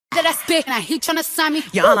that I spit, now he tryna sign me.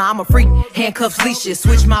 Your Honor, I'm a freak, handcuffs, leashes.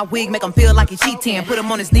 Switch my wig, make him feel like he cheating. Put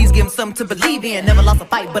him on his knees, give him something to believe in. Never lost a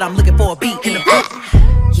fight, but I'm looking for a beat in the book.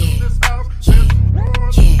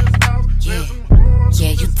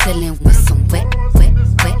 Yeah, you dealing with some wet. Bring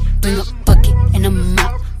a bucket and a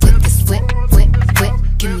mop. Put this wet.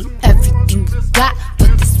 Give me everything you got.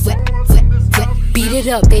 Put this wet. Beat it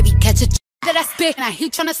up, baby, catch a that I spit, now he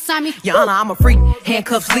tryna sign me. Your Honor, I'm a freak,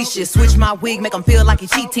 handcuffs, leashes. Switch my wig, make him feel like he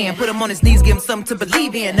cheating. Put him on his knees, give him something to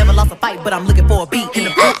believe in. Never lost a fight, but I'm looking for a beat in the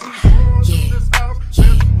book.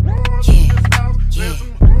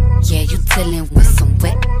 Yeah, you dealing with some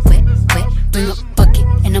wet. Bring a bucket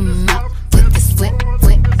and a mop. Put this wet.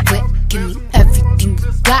 Give me everything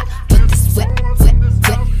you got. Put this wet.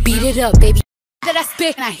 Beat it up, baby. That I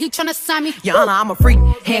spit, now he tryna sign me. Your Honor, I'm a freak,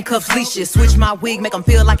 handcuffs, leashes. Switch my wig, make him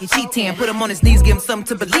feel like he cheating. Put him on his knees, give him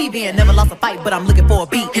something to believe in. Never lost a fight, but I'm looking for a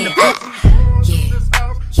beat in the book.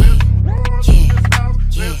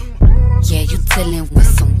 Yeah, you dealing with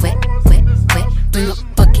some wet. Bring a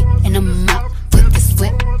bucket and a mop. Put this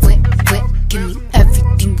wet. Give me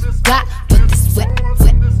everything you got. Put this wet.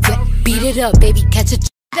 Beat it up, baby, catch a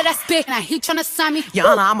that I spit, now he tryna sign me. Your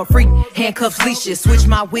Honor, I'm a freak, handcuffs, leashes. Switch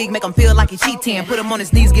my wig, make him feel like he cheating. Put him on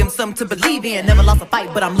his knees, give him something to believe in. Never lost a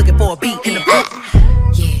fight, but I'm looking for a beat in the book.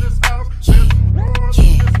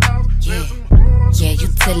 Yeah, you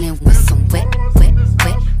dealing with some wet. Bring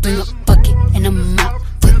a bucket and a mop.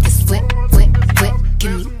 Put this wet.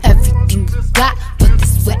 Give me everything you got. Put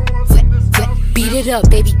this wet. Beat it up,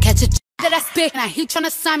 baby, catch a that I spit, now he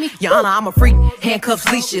tryna sign me. Your Honor, I'm a freak, handcuffs,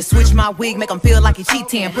 leashes. Switch my wig, make him feel like he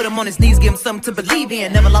cheating. Put him on his knees, give him something to believe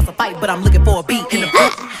in. Never lost a fight, but I'm looking for a beat in the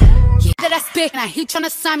book. That I spit, now he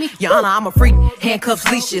tryna sign me. Your Honor, I'm a freak, handcuffs,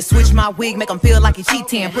 leashes. Switch my wig, make him feel like he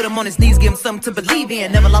cheating. Put him on his knees, give him something to believe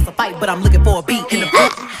in. Never lost a fight, but I'm looking for a beat in the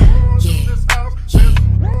book.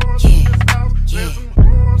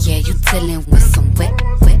 Yeah, you dealing with some wet.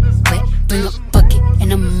 Bring a bucket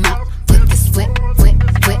and a mop. Put this wet.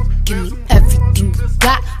 Give me everything you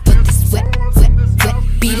got. Put this wet.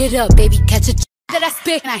 Beat it up, baby, catch a that I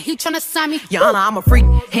spit, now he tryna sign me. Your Honor, I'm a freak,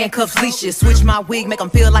 handcuffs, leashes. Switch my wig, make him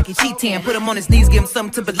feel like he cheating. Put him on his knees, give him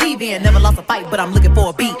something to believe in. Never lost a fight, but I'm looking for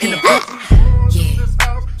a beat in the book.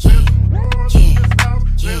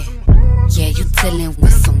 Yeah, you dealing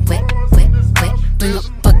with some wet. Bring a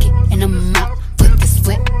bucket and a mop. Put this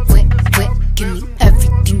wet. Give me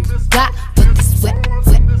everything you got. Put this wet.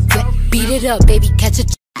 Beat it up, baby, catch a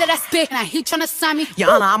that I spit, now he tryna sign me. Your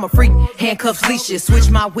Honor, I'm a freak, handcuffs, leashes. Switch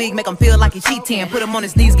my wig, make him feel like he cheating. Put him on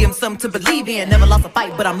his knees, give him something to believe in. Never lost a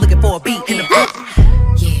fight, but I'm looking for a beat in the book.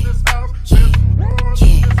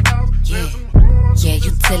 Yeah,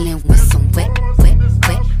 you dealing with some wet. Bring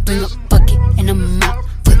a bucket and a mop.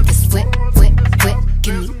 Put this wet.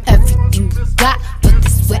 Give me everything you got. Put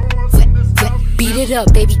this wet. Beat it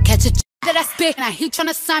up, baby, catch a that I spit, now he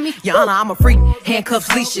tryna sign me. Your Honor, I'm a freak,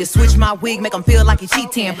 handcuffs, leashes. Switch my wig, make him feel like he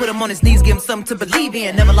cheating. Put him on his knees, give him something to believe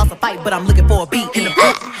in. Never lost a fight, but I'm looking for a beat in the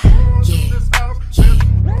book.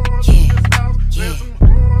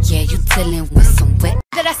 Yeah, you dealing with some wet.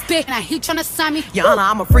 That I spit, now he tryna sign me. Your Honor,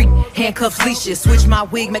 I'm a freak, handcuffs, leashes. Switch my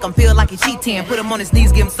wig, make him feel like he cheating. Put him on his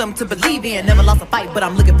knees, give him something to believe in. Never lost a fight, but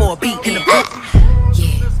I'm looking for a beat in the book.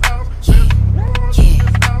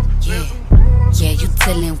 Yeah, you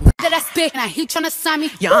dealing with that I spit, now he tryna sign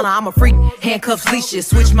me. Your Honor, I'm a freak, handcuffs, leashes.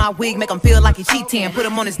 Switch my wig, make him feel like he cheating. Put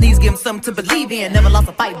him on his knees, give him something to believe in. Never lost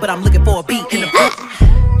a fight, but I'm looking for a beat in the book.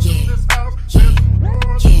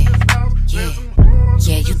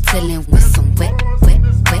 Yeah, you dealing with some wet. Bring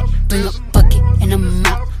a bucket and a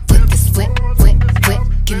mop. Put this wet.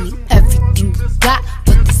 Give me everything you got.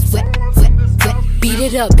 Put this wet. Beat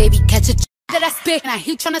it up, baby, catch a that I spit, now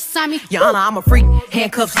he tryna sign me. Your Honor, I'm a freak,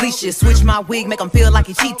 handcuffs, leashes. Switch my wig, make him feel like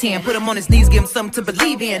he cheating. Put him on his knees, give him something to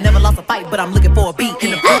believe in. Never lost a fight, but I'm looking for a beat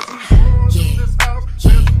in the book.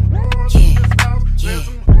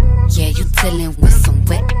 Yeah, you dealing with some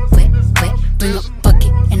wet. Bring a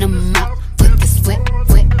bucket and a mop. Put this wet.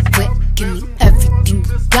 Give me everything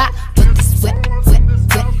you got. Put this wet.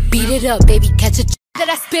 Beat it up, baby, catch a that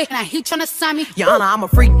I spit, now he tryna sign me. Your Honor, I'm a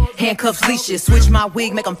freak, handcuffs, leashes. Switch my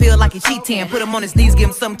wig, make him feel like he cheating. Put him on his knees, give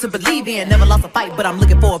him something to believe in. Never lost a fight, but I'm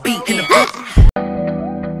looking for a beat in the book.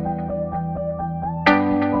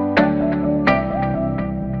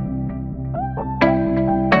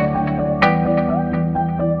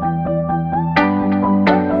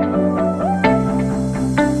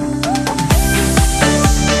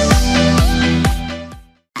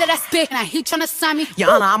 Now he tryna sign me. Your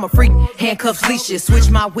Honor, I'm a freak, handcuffs, leashes. Switch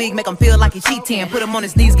my wig, make him feel like he cheating. Put him on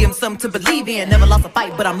his knees, give him something to believe in. Never lost a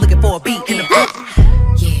fight, but I'm looking for a beat in the book.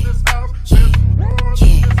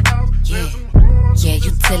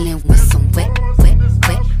 chillin' with some wet, wet,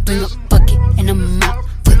 wet. Bring a bucket and a mop.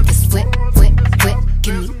 Put this wet, wet, wet.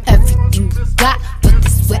 Give me everything you got. Put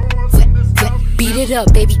this wet, wet, wet. Beat it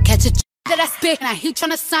up, baby, catch a that I spit. Now he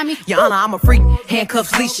tryna sign me. Your Honor, I'm a freak.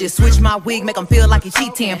 Handcuffs, leashes. Switch my wig, make him feel like he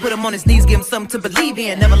cheating. Put him on his knees, give him something to believe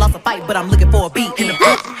in. Never lost a fight, but I'm looking for a beat in the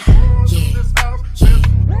yeah, yeah,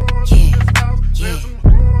 yeah, yeah.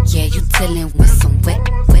 Yeah, you chillin' with some wet,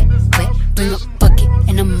 wet, wet. Bring a bucket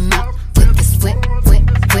and a mop. Put this wet, wet,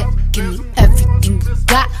 wet. Give me everything you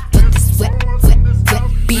got. Put this wet, wet, wet.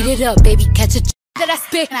 Beat it up, baby, catch a that I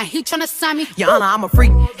spit. Now he tryna sign me. Your Honor, I'm a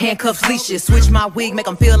freak. Handcuffs, leashes. Switch my wig, make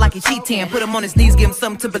him feel like he cheating. Put him on his knees, give him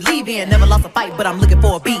something to believe in. Never lost a fight, but I'm looking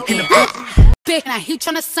for a beat in the spit. Now he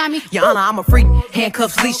tryna sign me. Your Honor, I'm a freak.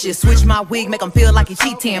 Handcuffs, leashes. Switch my wig, make him feel like he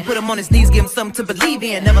cheating. Put him on his knees, give him something to believe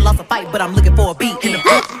in. Never lost a fight, but I'm looking for a beat in the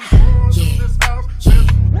yeah, yeah,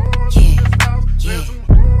 yeah, yeah.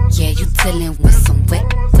 Yeah, you chillin' with some wet,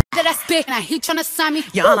 wet that I spit. Now he tryna sign me.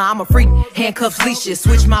 Your Honor, I'm a freak. Handcuffs, leashes.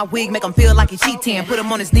 Switch my wig, make him feel like he cheating. Put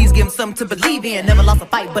him on his knees, give him something to believe in. Never lost a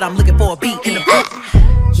fight, but I'm looking for a beat in the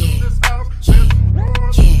yeah, yeah,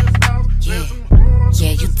 yeah, yeah.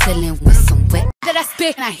 Yeah, you chillin' with some wet that I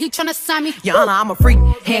spit. Now he tryna sign me. Your Honor, I'm a freak.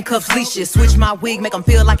 Handcuffs, leashes. Switch my wig, make him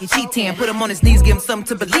feel like he cheating. Put him on his knees, give him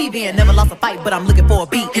something to believe in. Never lost a fight, but I'm looking for a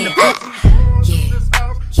beat in the yeah,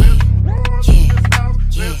 yeah, yeah,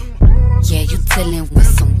 yeah. Yeah, you chillin' with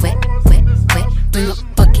some wet, wet, wet. Bring a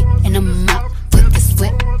bucket and a mop. Put this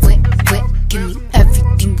wet, wet, wet. Give me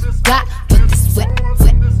everything you got. Put this wet,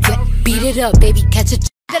 wet, wet. Beat it up, baby, catch a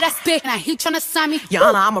that I spit. Now he tryna sign me. Your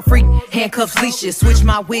Honor, I'm a freak. Handcuffs, leashes. Switch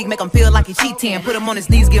my wig, make him feel like he cheating. Put him on his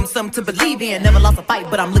knees, give him something to believe in. Never lost a fight,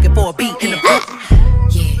 but I'm looking for a beat in the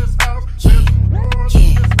yeah, yeah,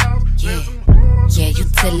 yeah, yeah. Yeah, you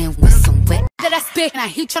chillin' with some wet that I spit. Now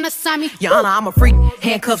he tryna sign me. Your Honor, I'm a freak.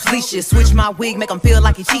 Handcuffs, leashes. Switch my wig, make him feel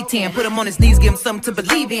like he cheating. Put him on his knees, give him something to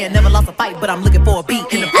believe in. Never lost a fight, but I'm looking for a beat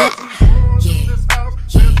in the yeah,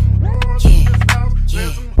 yeah, yeah,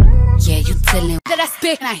 yeah. Yeah, you chillin' that I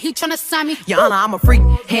spit. Now he tryna sign me. Your Honor, I'm a freak.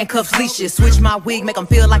 Handcuffs, leashes. Switch my wig, make him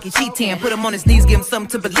feel like he cheating. Put him on his knees, give him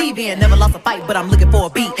something to believe in. Never lost a fight, but I'm looking for a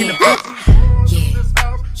beat in the yeah,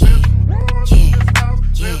 yeah, yeah,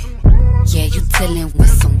 yeah. Yeah, you chillin' with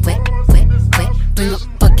some wet, wet, wet. Bring a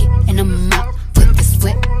bucket and a mop. Put this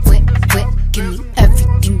wet, wet, wet. Give me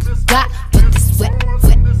everything you got. Put this wet,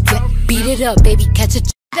 wet, wet. Beat it up, baby, catch a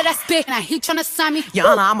that I spit. Now he tryna sign me. Your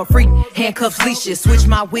Honor, I'm a freak. Handcuffs, leashes. Switch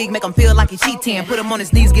my wig, make him feel like he cheating. Put him on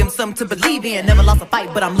his knees, give him something to believe in. Never lost a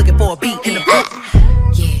fight, but I'm looking for a beat in the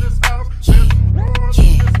yeah, yeah,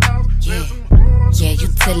 yeah, yeah. Yeah, you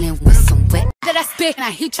chillin' with some wet that I spit.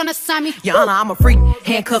 Now he tryna sign me. Your Honor, I'm a freak.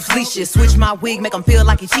 Handcuffs, leashes. Switch my wig, make him feel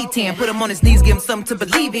like he cheating. Put him on his knees, give him something to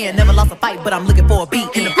believe in. Never lost a fight, but I'm looking for a beat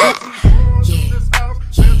in the yeah,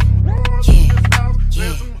 yeah, yeah,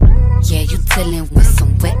 yeah. Yeah, you chillin' with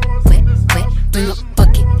some wet, wet, wet. Bring a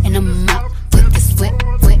bucket and a mop. Put this wet,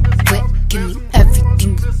 wet, wet. Give me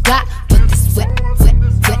everything you got. Put this wet, wet,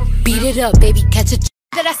 wet. Beat it up, baby, catch a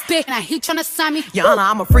that I spit. Now he tryna sign me. Your Honor,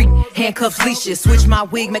 I'm a freak. Handcuffs, leashes. Switch my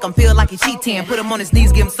wig, make him feel like he cheating. Put him on his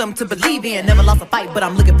knees, give him something to believe in. Never lost a fight, but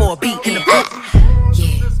I'm looking for a beat in the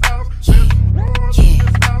yeah, yeah, yeah,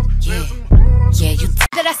 yeah. Yeah, you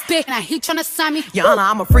that I spit. Now he tryna sign me. Your Honor,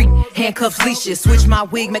 I'm a freak. Handcuffs, leashes. Switch my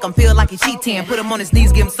wig, make him feel like he cheating. Put him on his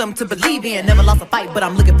knees, give him something to believe in. Never lost a fight, but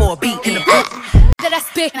I'm looking for a beat in the that I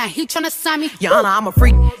spit. Now he tryna sign me. Your Honor, I'm a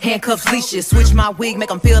freak. Handcuffs, leashes. Switch my wig, make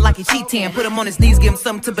him feel like he cheating. Put him on his knees, give him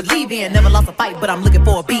something to believe in. Never lost a fight, but I'm looking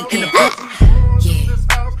for a beat in the yeah,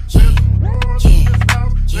 yeah, yeah,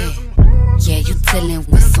 yeah. Yeah, you chillin'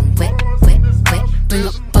 with some wet, wet, wet. Bring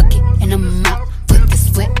a bucket and a mop. Put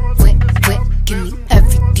this wet, wet, wet. Give me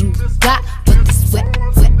everything you got. Put this wet,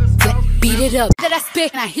 wet, wet. Beat it up that I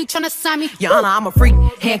spit. Now he tryna sign me. Your Honor, I'm a freak.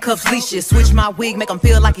 Handcuffs, leashes. Switch my wig, make him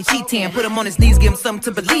feel like he cheating. Put him on his knees, give him something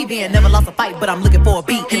to believe in. Never lost a fight, but I'm looking for a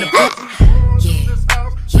beat in the yeah,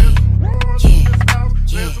 yeah, yeah,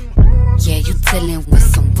 yeah. Yeah, you chillin' with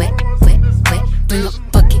some wet, wet, wet. Bring a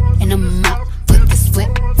bucket and a mop. Put this wet,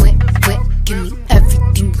 wet, wet. Give me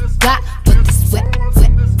everything you got. Put this wet,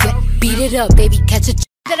 wet, wet. Beat it up, baby, catch a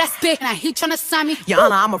that I spit. Now he tryna sign me. Your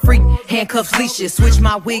Honor, I'm a freak. Handcuffs, leashes. Switch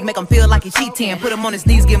my wig, make him feel like he cheating. Put him on his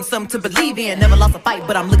knees, give him something to believe in. Never lost a fight,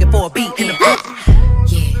 but I'm looking for a beat in the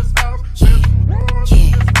yeah, yeah,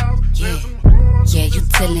 yeah, yeah. Yeah, you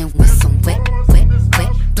chillin' with some wet, wet,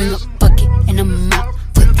 wet. Bring a bucket and a mop.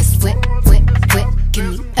 Put this wet, wet, wet.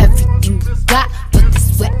 Give me everything you got. Put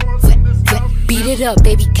this wet, wet, wet. Beat it up,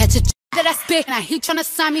 baby, catch a that I spit. Now he tryna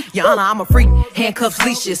sign me. Your Honor, I'm a freak. Handcuffs,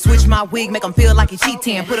 leashes. Switch my wig, make him feel like he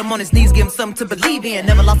cheating. Put him on his knees, give him something to believe in.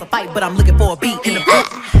 Never lost a fight, but I'm looking for a beat in the book.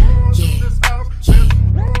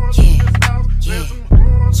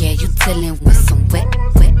 Yeah, you dealing with some wet.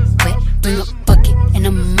 Bring a bucket and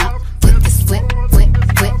a mop. Put this wet.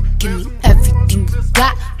 Give me everything you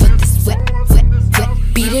got. Put this wet.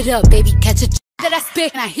 Beat it up, baby, catch a that I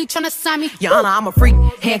spit. Now he tryna sign me. Your Honor, I'm a freak.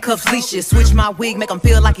 Handcuffs, leashes. Switch my wig, make him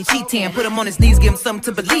feel like he cheating. Put him on his knees, give him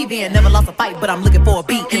something to believe in. Never lost a fight, but I'm looking for a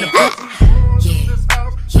beat in the book.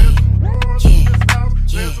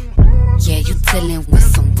 Yeah, you dealing with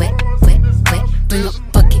some wet. Bring a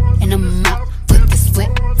bucket and a mop. Put this wet.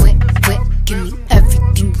 Give me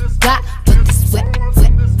everything you got. Put this wet.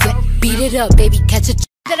 Beat it up, baby, catch a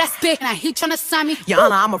that I spit. Now he tryna sign me. Your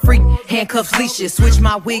Honor, I'm a freak. Handcuffs, leashes. Switch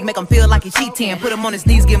my wig, make him feel like he cheating. Put him on his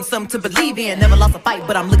knees, give him something to believe in. Never lost a fight,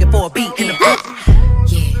 but I'm looking for a beat in the book.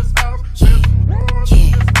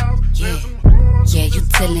 Yeah, you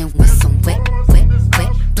dealing with some wet.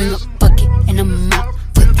 Bring a bucket and a mop.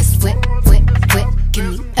 Put this wet. Give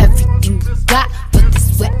me everything you got. Put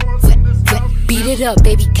this wet. Beat it up,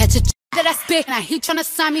 baby, catch a that I spit. Now he tryna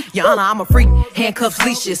sign me. Your Honor, I'm a freak. Handcuffs,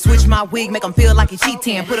 leashes. Switch my wig, make him feel like he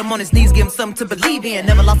cheating. Put him on his knees, give him something to believe in.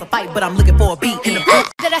 Never lost a fight, but I'm looking for a beat in the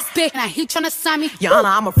book. That I spit. Now he tryna sign me. Your Honor,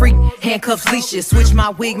 I'm a freak. Handcuffs, leashes. Switch my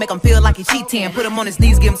wig, make him feel like he cheating. Put him on his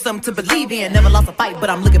knees, give him something to believe in. Never lost a fight, but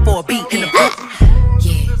I'm looking for a beat in the book.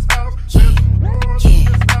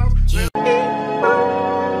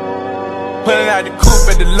 Pulling out the coupe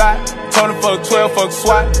at the lot. Tony fuck 12, fuck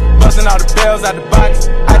SWAT. Busting all the bells out the box.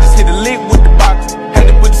 I just hit a lick with the box. Had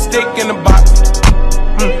to put the stick in the box.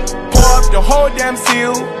 Pour up the whole damn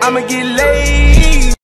seal. I'ma get laid.